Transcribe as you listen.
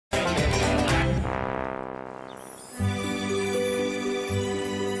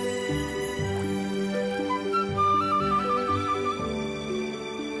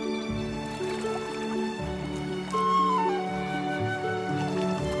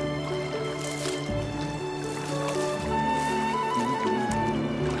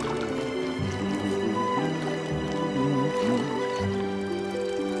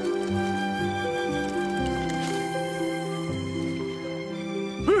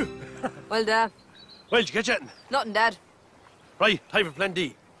Well, Dad. Well, did you get chatting? Nothing, Dad. Right, time for Plan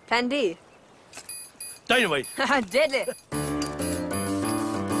D. Plan D? Dynamite. Deadly.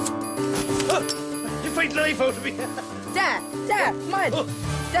 You fight life out of me. Dad, come on.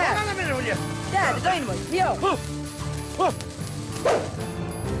 Dad. Hang on a minute, will you? Dad, the dynamite. Yo.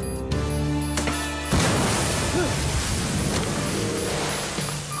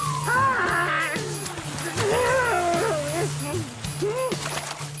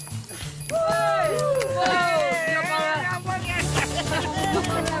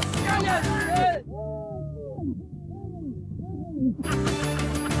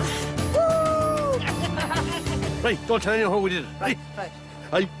 Right, don't tell anyone how we did it. Right.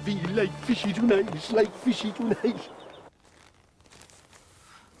 I feel like fishy tonight,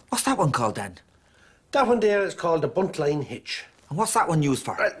 What's that one called, then? That one there is called the buntline hitch. And what's that one used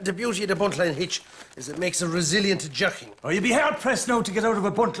for? The beauty of the buntline hitch is it makes it resilient to jerking. Oh, you'd be hard-pressed now to get out of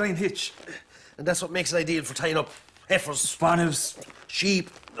a buntline hitch. And that's what makes it ideal for tying up heifers, Spaniels, sheep,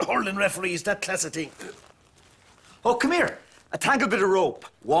 hurling referees, that class of thing. Oh, come here. A tangled bit of rope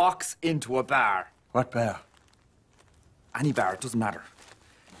walks into a bar. What bar? Any bar, it doesn't matter.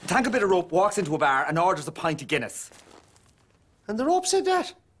 A tangled bit of rope walks into a bar and orders a pint of Guinness. And the rope said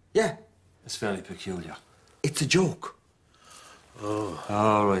that? Yeah. It's very peculiar. It's a joke. Oh.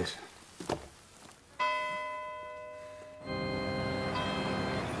 All right.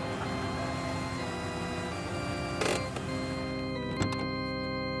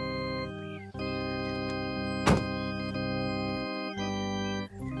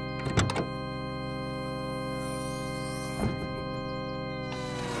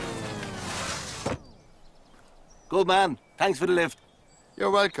 Good man. Thanks for the lift.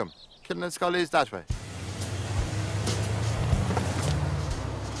 You're welcome. Killinaskully is that way.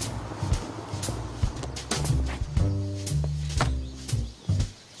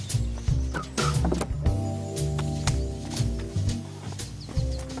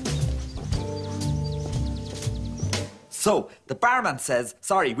 So, the barman says,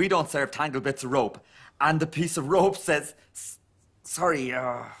 sorry, we don't serve tangled bits of rope. And the piece of rope says, sorry,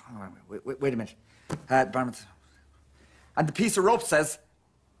 wait a minute. Barman... And the piece of rope says...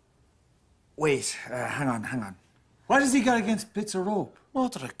 Wait, hang on. What has he got against bits of rope?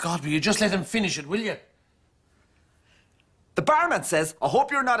 Mother of God, will you just let him finish it, will you? The barman says, I hope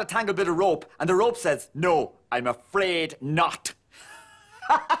you're not a tangled bit of rope. And the rope says, no, I'm afraid not.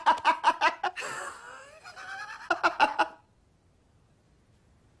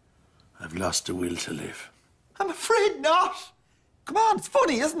 I've lost the will to live. I'm afraid not. Come on, it's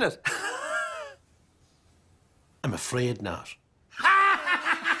funny, isn't it? I'm afraid not.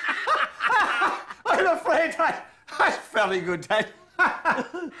 I'm afraid not. That's very good, Dad.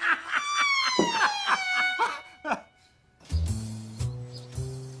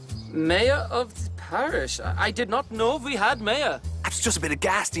 Mayor of the parish? I did not know we had mayor. That's just a bit of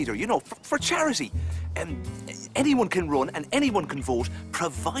gas eater, you know, for charity. Anyone can run and anyone can vote,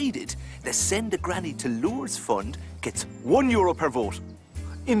 provided the Send a Granny to Lourdes Fund gets €1 per vote.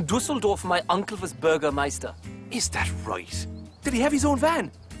 In Dusseldorf, my uncle was Bürgermeister. Is that right? Did he have his own van?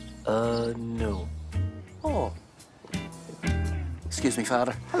 No. Oh. Excuse me,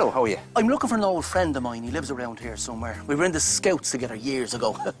 Father. Hello, how are you? I'm looking for an old friend of mine. He lives around here somewhere. We were in the Scouts together years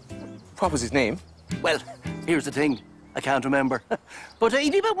ago. What was his name? Well, here's the thing. I can't remember. But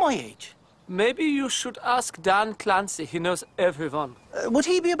he'd be about my age. Maybe you should ask Dan Clancy. He knows everyone. Would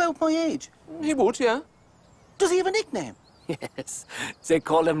he be about my age? He would, yeah. Does he have a nickname? Yes. They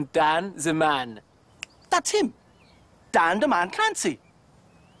call him Dan the Man. That's him. Dan the Man Clancy.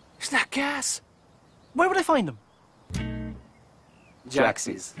 Isn't that gas? Where would I find him?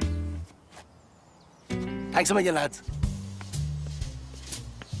 Jaxie's. Thanks a million, lads.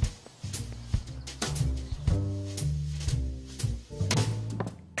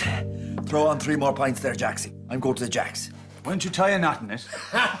 Throw on 3 more pints there, Jaxie. I'm going to the Jacks. Why don't you tie a knot in it?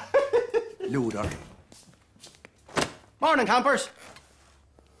 Luder. Morning, campers.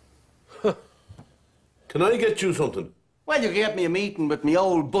 Can I get you something? Well, you can get me a meeting with me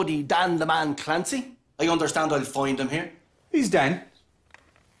old buddy Dan the Man Clancy. I understand I'll find him here. He's Dan.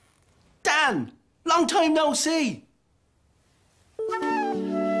 Dan! Long time no see.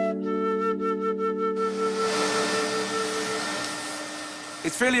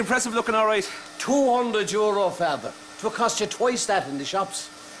 It's fairly impressive looking, all right. €200, Father. It will cost you twice that in the shops.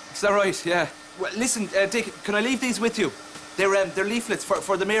 Is that right? Yeah. Well, listen, Dick, can I leave these with you? They're leaflets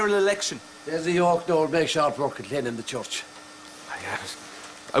for the mayoral election. There's a York door make short work of cleaning the church. Yeah,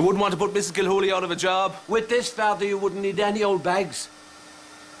 I wouldn't want to put Mrs. Gilhooly out of a job. With this, Father, you wouldn't need any old bags.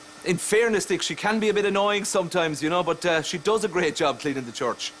 In fairness, Dick, she can be a bit annoying sometimes, you know, but she does a great job cleaning the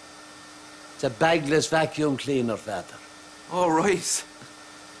church. It's a bagless vacuum cleaner, Father. All right.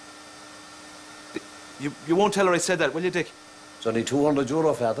 You won't tell her I said that, will you, Dick? It's only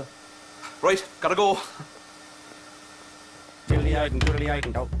 €200, Father. Right, gotta go.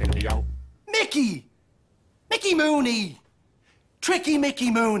 Mickey! Mickey Mooney! Tricky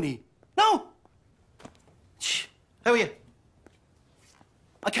Mickey Mooney. No? Shh. How are you?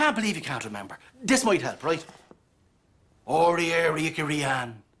 I can't believe you can't remember. This might help, right? Ori, airy, hickory,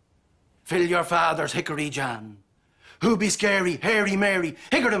 Ann. Fill your father's hickory, Jan. Who be scary, hairy Mary?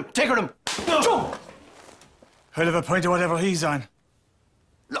 Hickory, tickery. Jump! I'll have a pint of whatever he's on.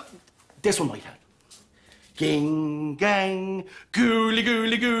 Look, this one might help. Ging, gang, gooly,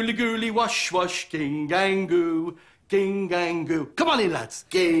 gooly, gooly, gooly, wash, wash, ging, gang, goo. Ging, gang, goo. Come on in, lads.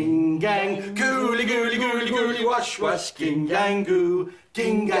 Ging, gang, gooly, gooly, gooly, gooly, wash, wash, ging, gang, goo.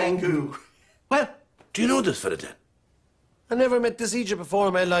 Ging, gang, goo. Well, Do you know this fella then? I never met this Egypt before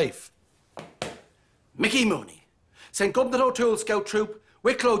in my life. Mickey Mooney, St. Gubnat O'Toole Scout Troop,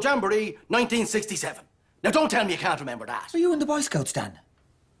 Wicklow Jamboree, 1967. Now, don't tell me you can't remember that. Were you in the Boy Scouts, Dan?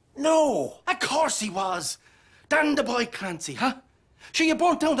 No, of course he was. Dan the boy Clancy, huh? Sure, you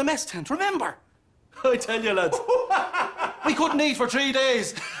burnt down the mess tent, remember? I tell you, lads, we couldn't eat for 3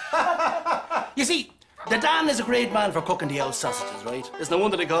 days. You see, the Dan is a great man for cooking the old sausages, right? It's no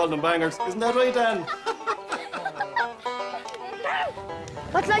wonder they call them bangers. Isn't that right, Dan?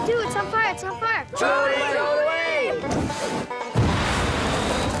 What'll I do? It's on fire, it's on fire. Throw it away!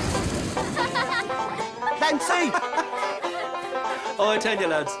 Clancy! Oh, I tell you,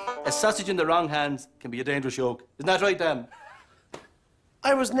 lads, a sausage in the wrong hands can be a dangerous yoke. Isn't that right, Dan?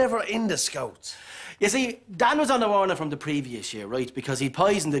 I was never in the Scouts. You see, Dan was on a warning from the previous year, right? Because he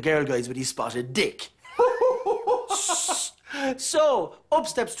poisoned the girl guides with his spotted dick. So, up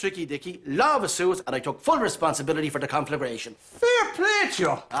steps Tricky Dicky, law of a suit, and I took full responsibility for the conflagration. Fair play to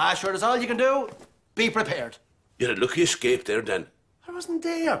you. Ah, sure, that's all you can do. Be prepared. You had a lucky escape there, Dan. I wasn't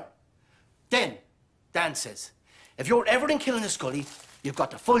there. Then, Dan says, if you're ever in Killinaskully, you've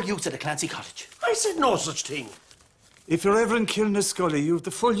got the full use of the Clancy Cottage. I said no such thing. If you're ever in Killinaskully, you've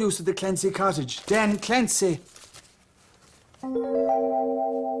the full use of the Clancy Cottage. Dan Clancy.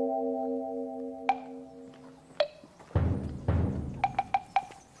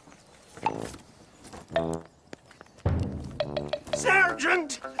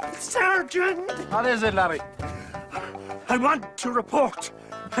 Sergeant! Sergeant! What is it, Larry? I want to report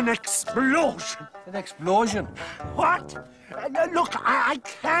an explosion. An explosion? What? Look, I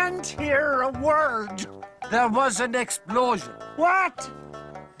can't hear a word. There was an explosion. What?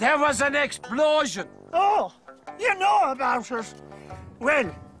 There was an explosion. Oh, you know about it.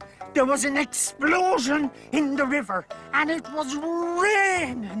 Well, there was an explosion in the river, and it was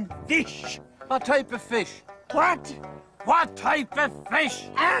raining fish. What type of fish? What? What type of fish?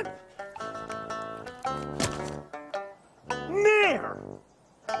 Mare.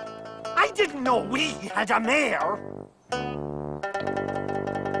 I didn't know we had a mare.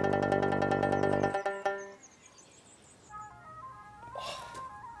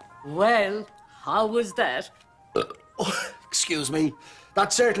 Well, how was that? Oh, excuse me.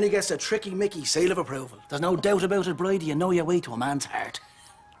 That certainly gets a Tricky Mickey seal of approval. There's no doubt about it, Bridie. You know your way to a man's heart.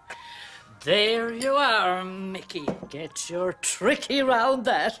 There you are, Mickey. Get your tricky round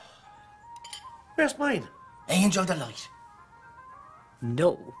that. Where's mine? Angel Delight.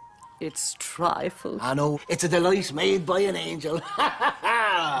 No, it's trifle. I know. It's a delight made by an angel.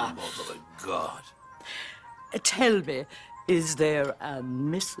 Mother of God. Tell me, is there a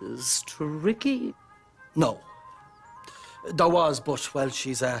Mrs. Tricky? No. There was, but, well,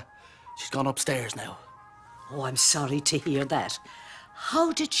 she's gone upstairs now. Oh, I'm sorry to hear that.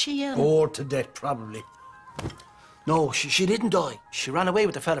 How did she... Bored to death, probably. No, she didn't die. She ran away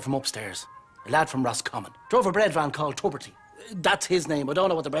with the fella from upstairs. A lad from Roscommon. Drove a bread van called Tuberty. That's his name. I don't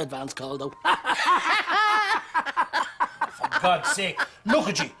know what the bread van's called, though. For God's sake, look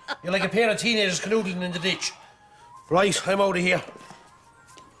at you. You're like a pair of teenagers canoodling in the ditch. Right, I'm out of here.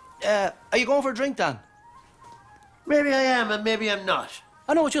 Are you going for a drink, Dan? Maybe I am and maybe I'm not.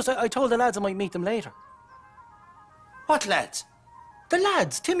 I know, it's just I told the lads I might meet them later. What lads? The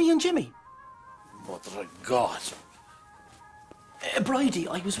lads, Timmy and Jimmy. Mother of God. Bridie,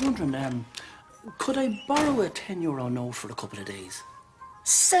 I was wondering, could I borrow a €10 note for a couple of days?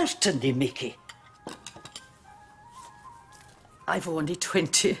 Certainly, Mickey. I've only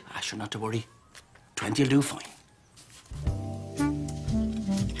 20. Ah, sure, not to worry. 20 will do fine.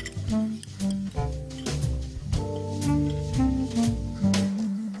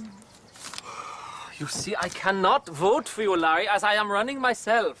 You see, I cannot vote for you, Larry, as I am running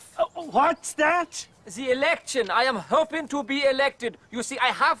myself. What's that? The election. I am hoping to be elected. You see, I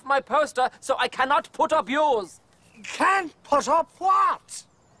have my poster, so I cannot put up yours. Can't put up what?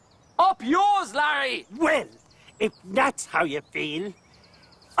 Up yours, Larry! Well, if that's how you feel,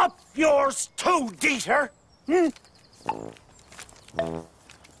 up yours too, Dieter.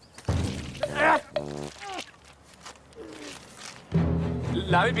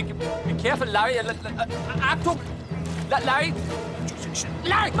 Larry, be careful, Larry. Achtung! Larry!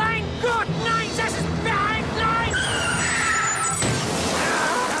 Larry! Mein Gott, nein, das ist nein, nein!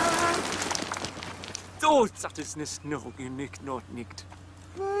 Oh, das ist nicht nicht.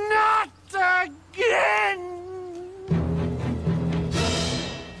 Not again!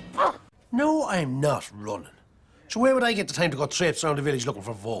 No, I'm not running. So where would I get the time to go traipse around the village looking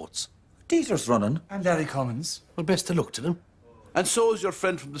for votes? Dieter's running. And Larry Cummins. Well, best to look to them. And so is your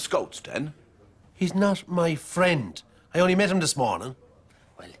friend from the Scouts, then? He's not my friend. I only met him this morning.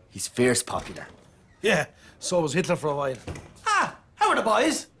 Well, he's fierce popular. Yeah, so was Hitler for a while. Ah, how are the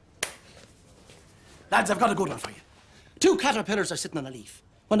boys? Lads, I've got a good one for you. 2 caterpillars are sitting on a leaf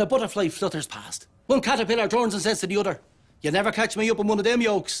when a butterfly flutters past. One caterpillar turns and says to the other, "You never catch me up in one of them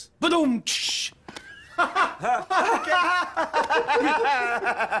yolks." Ba-dum! Shh.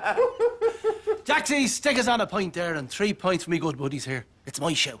 Jaxie, stick us on a point there and 3 points for me good buddies here. It's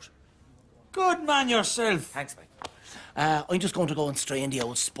my shout. Good man yourself. Thanks, mate. I'm just going to go and strain the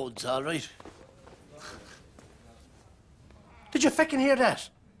old spuds, all right? Did you feckin' hear that?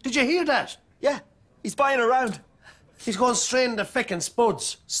 Did you hear that? Yeah, he's buying around. He's going straining the feckin'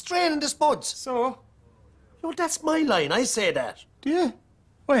 spuds. Straining the spuds. So? No, that's my line. I say that. Do you?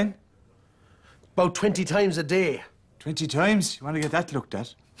 When? About 20 times a day. 20 times? You want to get that looked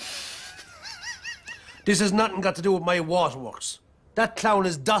at? This has nothing got to do with my waterworks. That clown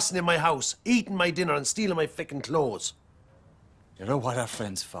is dossing in my house, eating my dinner and stealing my feckin' clothes. You know what our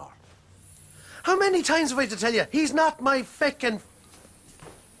friend's for. How many times have I to tell you? He's not my feckin'...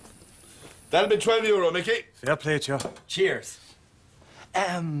 That'll be €12, Mickey. Fair play to you. Cheers.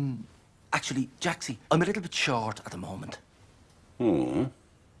 Actually, Jaxie, I'm a little bit short at the moment.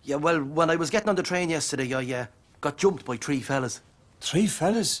 Yeah, well, when I was getting on the train yesterday, I got jumped by 3 fellas. 3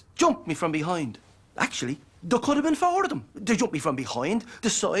 fellas? Jumped me from behind. Actually, there could have been 4 of them. They jumped me from behind, the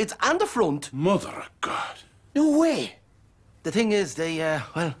sides and the front. Mother of God. No way. The thing is, they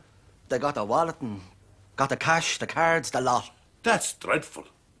got the wallet and got the cash, the cards, the lot. That's dreadful.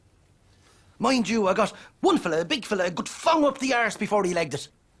 Mind you, I got one fella, a big fella, a good fong up the arse before he legged it.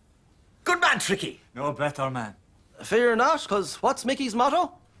 Good man, Tricky. No better man. Fear not, because what's Mickey's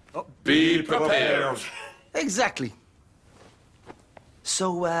motto? Be prepared. Exactly.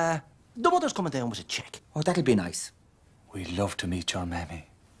 So, the mother's coming down with a cheque. Oh, that'll be nice. We'd love to meet your mammy.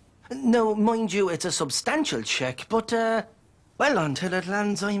 Now, mind you, it's a substantial cheque, but, well, until it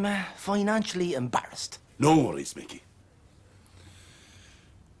lands, I'm financially embarrassed. No worries, Mickey.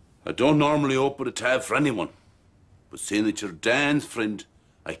 I don't normally open a tab for anyone, but seeing that you're Dan's friend,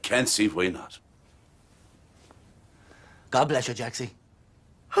 I can't see why not. God bless you, Jaxie.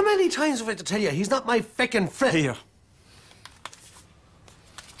 How many times have I to tell you? He's not my feckin' friend. Here.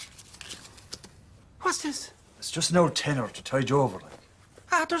 What's this? It's just an old tenner to tide you over, like.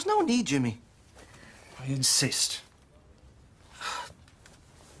 Ah, there's no need, Jimmy. I insist.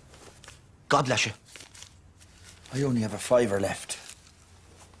 God bless you. I only have a £5 left.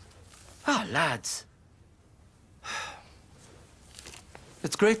 Ah, lads.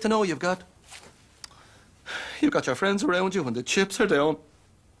 It's great to know you've got your friends around you when the chips are down.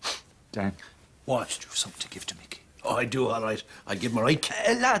 Dan. What? You've something to give to Mickey. Oh, I do, all right. I'll give him a right.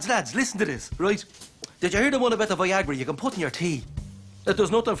 Lads, listen to this, right? Did you hear the one about the Viagra you can put in your tea? It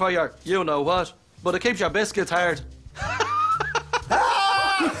does nothing for your you-know-what, but it keeps your biscuits hard.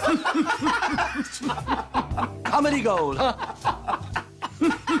 Comedy gold, huh?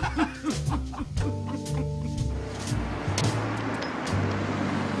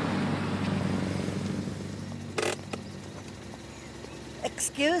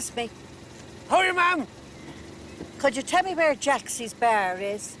 Excuse me. How are you, ma'am? Could you tell me where Jaxie's bar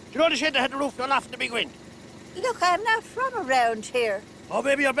is? Do you know the shed that had the roof gone off in the big wind? Look, I'm not from around here. Oh,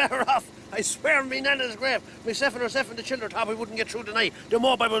 maybe you're better off. I swear on me nana's grave, myself and herself and the children thought we wouldn't get through tonight. The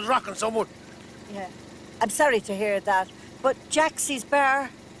mobile was rocking so much. Yeah. I'm sorry to hear that. But Jaxie's bar?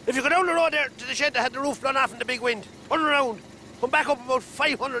 If you go down the road there to the shed that had the roof blown off in the big wind, turn around, come back up about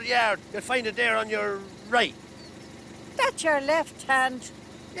 500 yards, you'll find it there on your right. That's your left hand.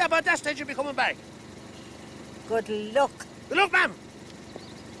 Yeah, but that stage you'll be coming back. Good luck. Good luck, ma'am.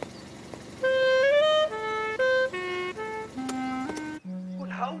 But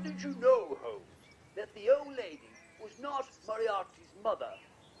how did you know, Holmes, that the old lady was not Moriarty's mother,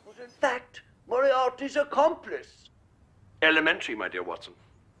 but in his accomplice? Elementary, my dear Watson.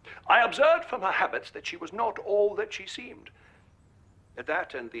 I observed from her habits that she was not all that she seemed.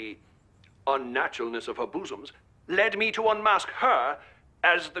 That and the unnaturalness of her bosoms led me to unmask her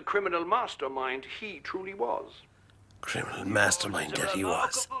as the criminal mastermind he truly was. Criminal mastermind that he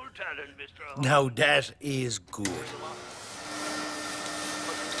was. Now that is good.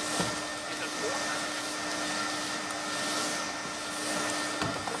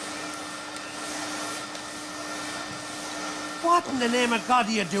 What in the name of God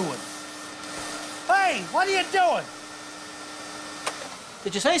are you doing? Hey, what are you doing?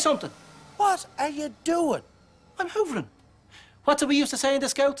 Did you say something? What are you doing? I'm hoovering. What did we used to say in the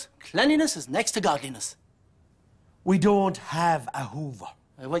Scouts? Cleanliness is next to godliness. We don't have a hoover.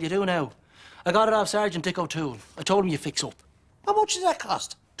 Well, you do now. I got it off Sergeant Dick O'Toole. I told him you fix up. How much does that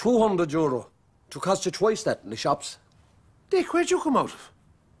cost? €200. To cost you twice that in the shops. Dick, where'd you come out of?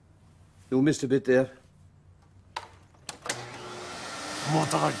 You missed a bit there.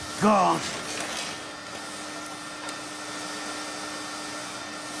 Mother of God!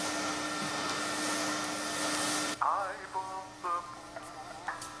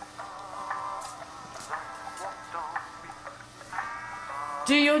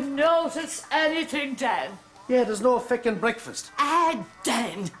 Do you notice anything, Dan? Yeah, there's no feckin' breakfast. Ah,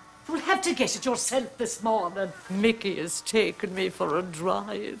 Dan, you'll have to get it yourself this morning. Mickey has taken me for a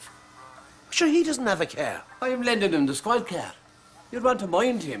drive. Sure, he doesn't have a car. I'm lending him the squad car. You'd want to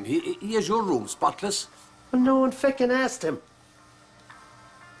mind him. He has your room spotless. Well, no one feckin' asked him.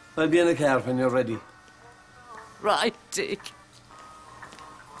 I'll be in the car when you're ready. Right, Dick.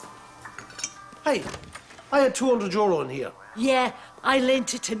 Hey, I had €200 in here. Yeah, I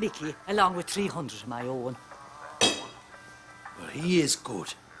lent it to Mickey, along with 300 of my own. Well, he is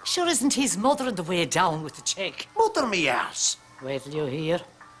good. Sure isn't his mother on the way down with the cheque? Mother me ass. Wait till you hear.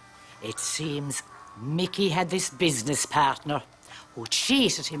 It seems Mickey had this business partner who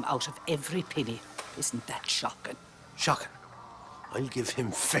cheated him out of every penny. Isn't that shocking? Shocking. I'll give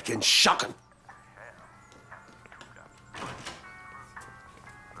him feckin' shocking.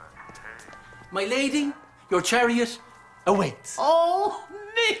 My lady, your chariot awaits. Oh,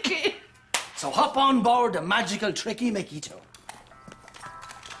 Mickey! So hop on board the magical Tricky Mickey too.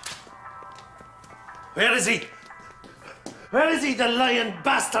 Where is he? Where is he, the lying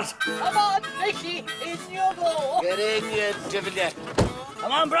bastard? Come on, Mickey, in you go. Get in, you devil, you.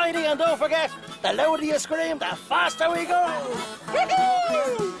 Come on, Bridie, and don't forget, the louder you scream, the faster we go.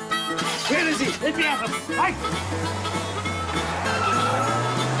 Where is he? Let me at him. Right.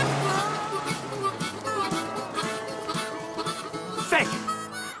 Feck.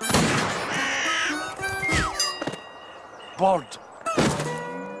 Bird.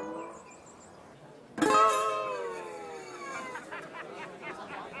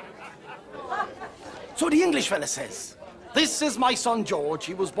 So the English fella says, "This is my son George.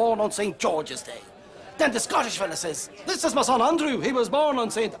 He was born on St. George's Day." Then the Scottish fella says, "This is my son Andrew. He was born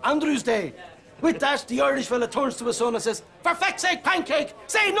on St. Andrew's Day." With that, the Irish fella turns to his son and says, "For feck's sake, pancake,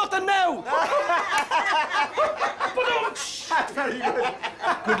 say nothing now." Very good.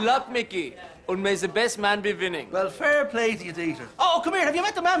 Good luck, Mickey. And may the best man be winning. Well, fair play to you, Dieter. Oh, come here. Have you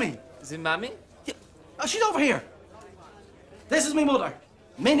met the mammy? Is it Mammy? Yeah. Oh, she's over here. This is my mother,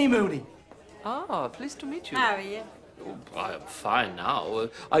 Minnie Mooney. Ah, pleased to meet you. How are you? Oh, I am fine now.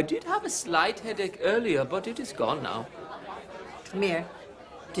 I did have a slight headache earlier, but it is gone now. Come here.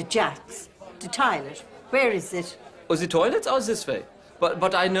 To Jack's. The toilet. Where is it? Oh, the toilets are this way.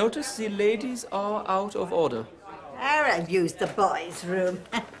 But I notice the ladies are out of order. I've used the boys' room.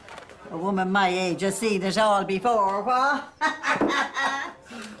 A woman my age has seen it all before, what?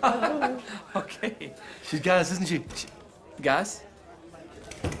 Okay. She's gas, isn't she? Gas?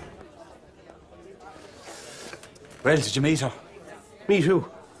 Well, did you meet her? Meet who?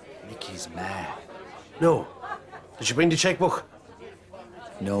 Mickey's ma. No. Did she bring the checkbook?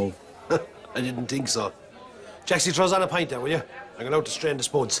 No. I didn't think so. Jaxie, throw us on a pint there, will you? I'm going out to strain the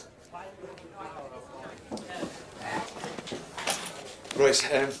spuds. Right,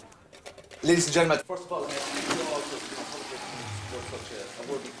 ladies and gentlemen, first of all,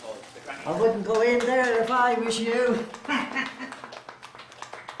 I wouldn't go in there if I was you.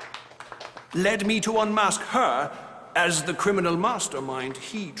 Led me to unmask her as the criminal mastermind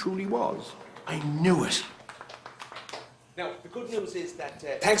he truly was. I knew it. Now, the good news is that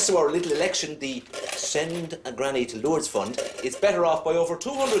thanks to our little election, the Send a Granny to Lourdes Fund is better off by over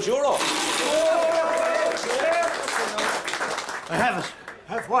 €200. I have it.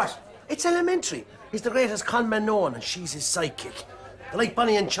 Have what? It's elementary. He's the greatest conman known, and she's his sidekick. They're like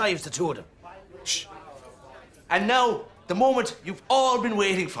Bonnie and Chives, the two of them. Shh. And now, the moment you've all been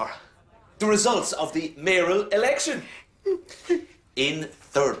waiting for. the results of the mayoral election. In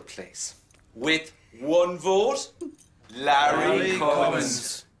third place, with 1 vote, Larry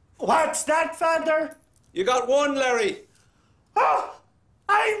Cummins. What's that, Father? You got 1, Larry. Oh,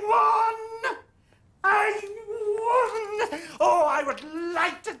 I won! I won! Oh, I would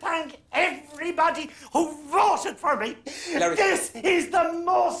like to thank everybody who voted for me. Larry. This is the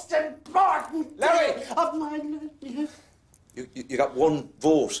most important Larry. day of my life. You got 1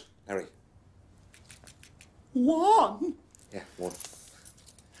 vote, Larry. 1? Yeah, 1.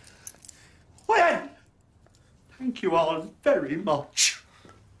 Well, thank you all very much.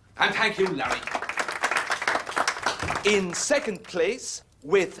 And thank you, Larry. In second place,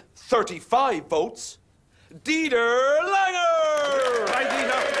 with 35 votes, Dieter Langer! Hi,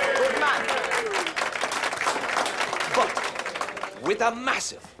 Dieter. Good man. But with a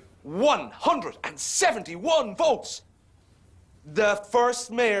massive 171 votes, the first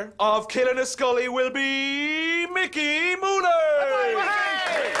mayor of Killinaskully will be Mickey Mooney!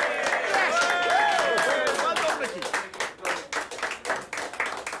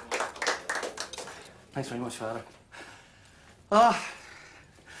 Thanks very much, Father.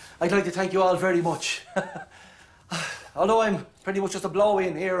 I'd like to thank you all very much. Although I'm pretty much just a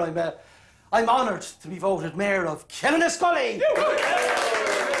blow-in here, I'm honoured to be voted mayor of Killinaskully.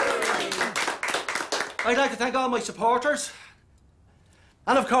 I'd like to thank all my supporters,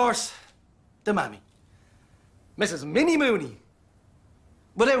 and of course, the mammy, Mrs. Minnie Mooney.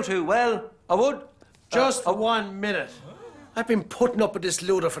 Without who, well, I would. Just 1 minute. I've been putting up with this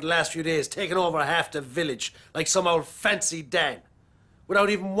looter for the last few days, taking over half the village like some old fancy Dan, without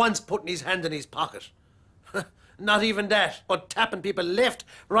even once putting his hand in his pocket. Not even that, but tapping people left,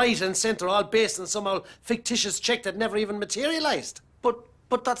 right and centre, all based on some old fictitious cheque that never even materialised. But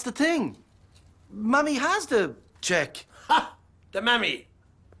that's the thing. Mammy has the cheque. Ha! The mammy.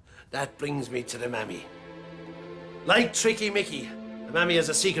 That brings me to the mammy. Like Tricky Mickey, the mammy has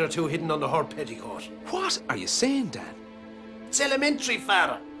a secret or two hidden under her petticoat. What are you saying, Dan? It's elementary,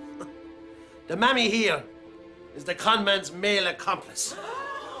 Father. The mammy here is the conman's male accomplice.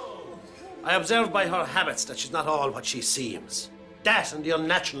 I observed by her habits that she's not all what she seems. That and the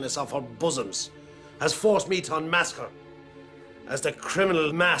unnaturalness of her bosoms has forced me to unmask her as the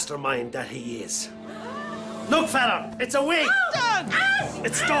criminal mastermind that he is. Look, fella, it's a wig. Dan!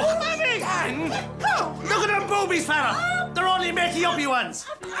 It's stuck. Dan! Look at them boobies, fella. They're only makey-uppy ones.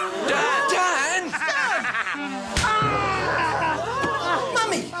 Dan!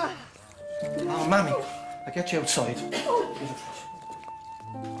 Mammy! Oh, Mammy, I'll get you outside.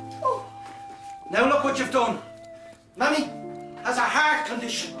 Now look what you've done. Mammy has a heart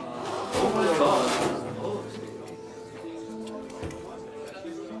condition. Oh, my God.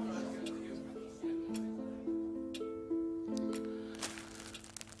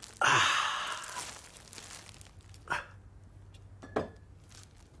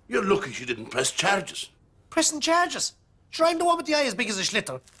 You're lucky she didn't press charges. Pressing charges? Sure, I'm the one with the eye as big as a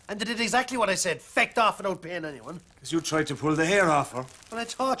schlitter. And they did exactly what I said, fecked off without paying anyone. Because you tried to pull the hair off her. But I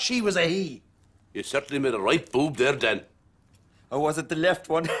thought she was a he. You certainly made a right boob there, Dan. Or was it the left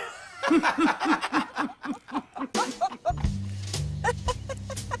one?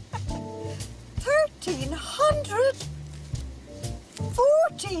 1,300?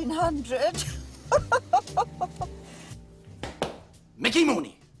 1,400? Mickey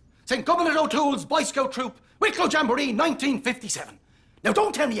Mooney, St. Governor O'Toole's Boy Scout Troop, Wicklow Jamboree, 1957. Now,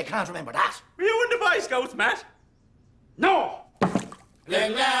 don't tell me you can't remember that. Were you in the Boy Scouts, Matt? No!